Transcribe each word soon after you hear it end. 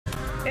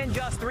In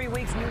just 3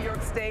 weeks, New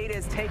York State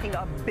is taking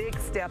a big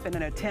step in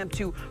an attempt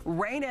to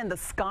rein in the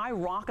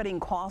skyrocketing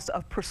cost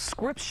of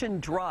prescription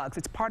drugs.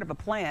 It's part of a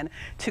plan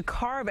to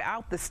carve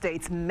out the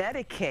state's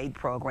Medicaid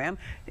program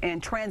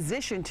and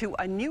transition to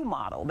a new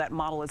model. That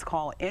model is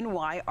called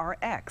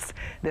NYRX.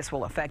 This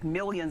will affect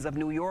millions of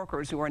New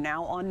Yorkers who are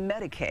now on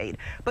Medicaid.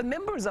 But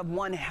members of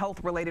one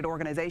health-related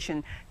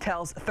organization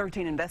tells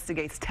 13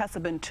 Investigates Tessa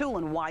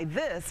Bentulin why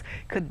this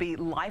could be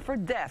life or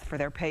death for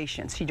their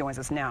patients. She joins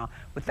us now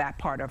with that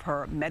part of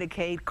her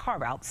Medicaid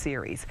carve-out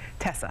series.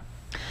 Tessa.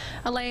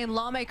 Elaine,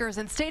 lawmakers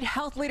and state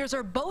health leaders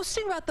are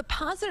boasting about the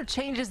positive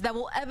changes that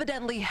will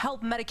evidently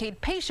help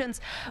Medicaid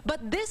patients,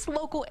 but this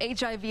local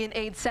HIV and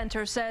AIDS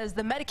center says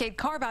the Medicaid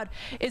carve-out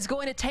is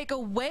going to take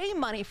away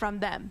money from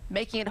them,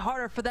 making it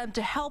harder for them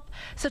to help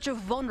such a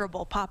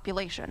vulnerable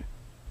population.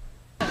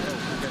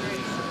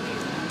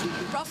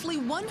 Roughly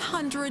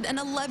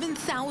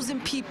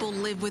 111,000 people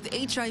live with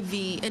HIV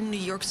in New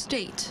York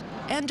State,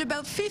 and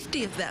about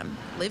 50 of them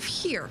live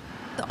here,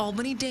 the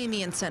Albany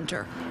Damien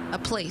Center, a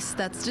place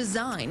that's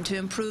designed to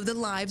improve the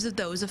lives of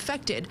those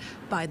affected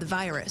by the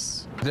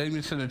virus.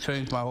 Damien Center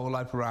changed my whole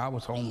life around. I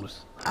was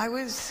homeless. I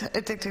was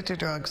addicted to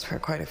drugs for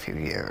quite a few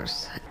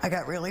years. I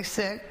got really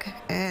sick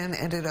and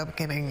ended up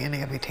getting an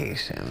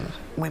amputation.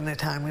 When the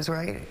time was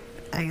right,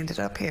 I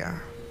ended up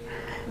here.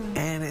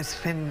 And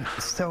it's been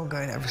so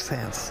good ever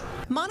since.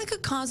 Monica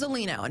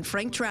Casalino and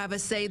Frank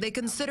Travis say they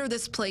consider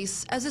this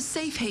place as a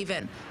safe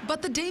haven.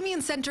 But the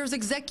Damien Center's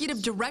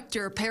executive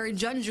director, Perry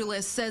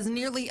Junjulis, says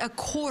nearly a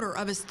quarter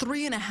of his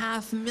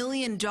 $3.5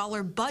 million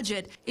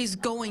budget is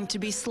going to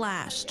be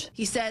slashed.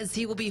 He says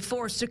he will be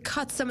forced to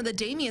cut some of the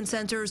Damien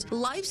Center's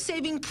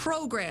life-saving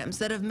programs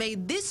that have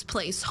made this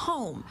place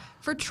home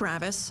for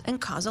Travis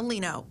and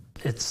Casalino.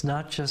 It's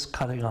not just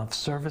cutting off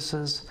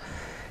services.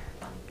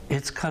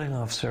 It's cutting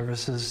off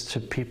services to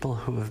people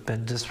who have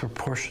been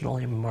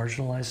disproportionately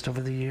marginalized over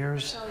the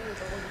years.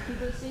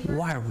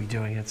 Why are we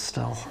doing it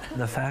still?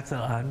 The fact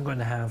that I'm going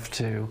to have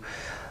to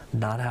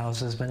not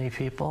house as many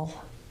people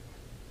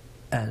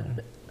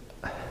and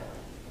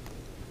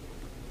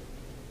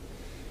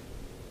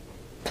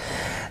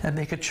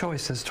make a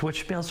choice as to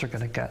which meals they're going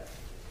to get.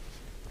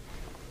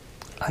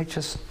 I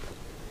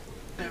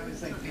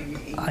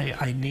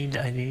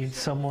need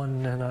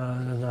someone in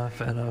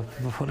a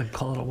what do you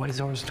call it, a white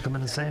horse to come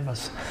in and save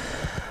us,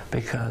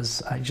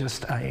 because I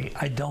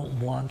don't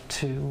want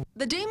to.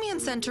 The Damien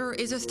Center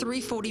is a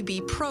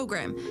 340B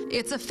program.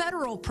 It's a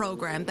federal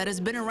program that has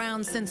been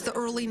around since the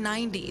early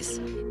 90s.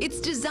 It's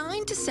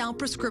designed to sell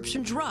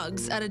prescription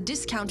drugs at a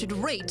discounted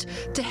rate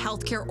to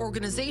healthcare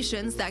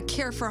organizations that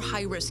care for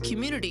high-risk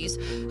communities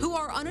who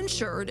are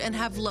uninsured and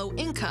have low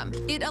income.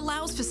 It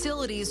allows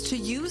facilities to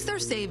use their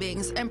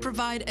savings and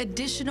provide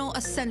additional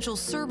essential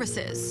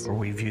services.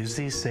 We've used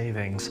these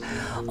savings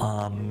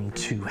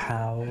to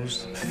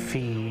house,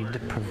 feed,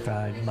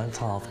 provide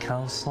mental health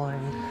counseling,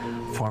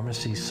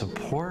 pharmacy support,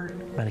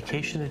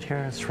 medication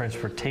adherence,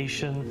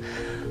 transportation.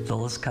 The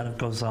list kind of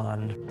goes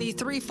on. The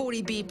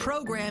 340B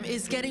program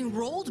is getting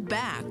rolled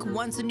back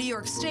once New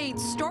York State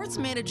starts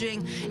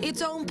managing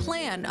its own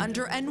plan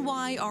under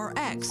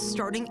NYRX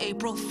starting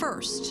April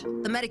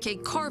 1st. The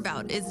Medicaid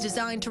carve-out is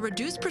designed to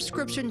reduce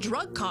prescription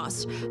drug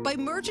costs by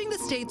merging the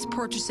state's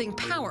purchasing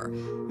power,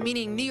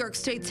 meaning New York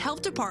State's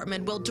health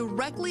department will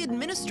directly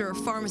administer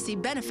pharmacy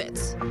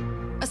benefits.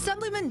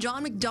 Assemblyman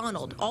John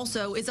McDonald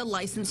also is a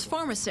licensed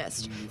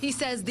pharmacist. He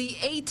says the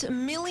 8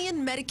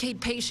 million Medicaid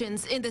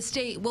patients in the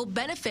state will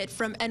benefit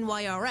from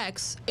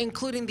NYRX,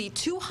 including the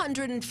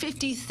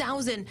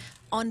 250,000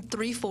 on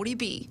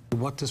 340B.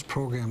 What this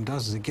program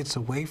does is it gets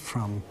away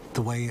from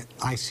the way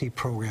I see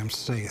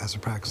programs today as a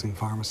practicing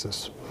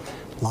pharmacist.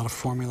 A lot of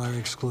formulary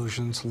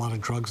exclusions, a lot of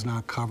drugs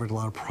not covered, a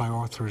lot of prior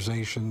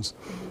authorizations,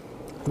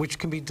 which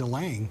can be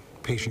delaying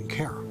patient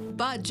care.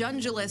 But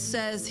Junjulis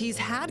says he's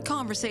had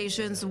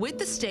conversations with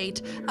the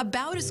state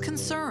about his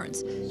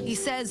concerns. He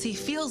says he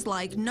feels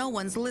like no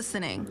one's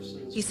listening.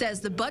 He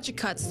says the budget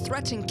cuts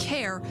threaten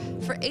care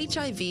for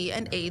HIV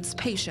and AIDS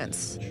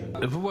patients.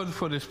 If it wasn't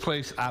for this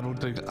place, I don't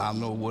think I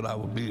know what I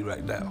would be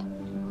right now,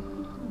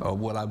 or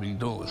what I'd be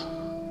doing,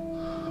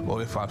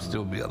 or if I'd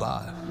still be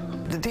alive.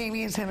 The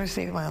Damien Center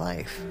saved my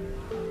life.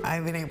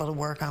 I've been able to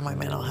work on my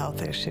mental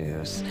health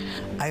issues.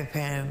 I've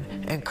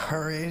been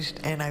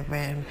encouraged and I've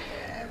been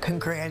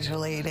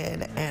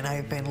congratulated and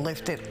I've been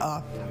lifted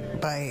up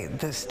by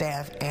the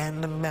staff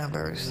and the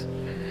members.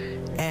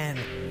 And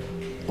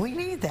we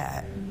need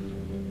that,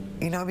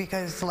 you know,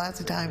 because lots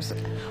of times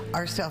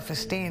our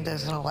self-esteem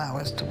doesn't allow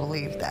us to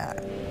believe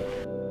that.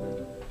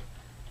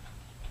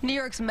 New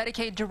York's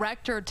Medicaid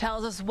director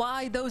tells us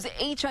why those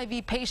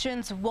HIV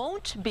patients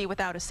won't be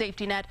without a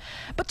safety net.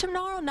 But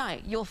tomorrow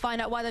night, you'll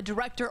find out why the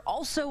director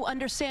also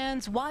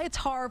understands why it's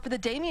hard for the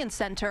Damien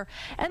Center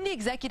and the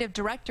executive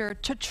director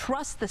to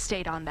trust the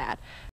state on that.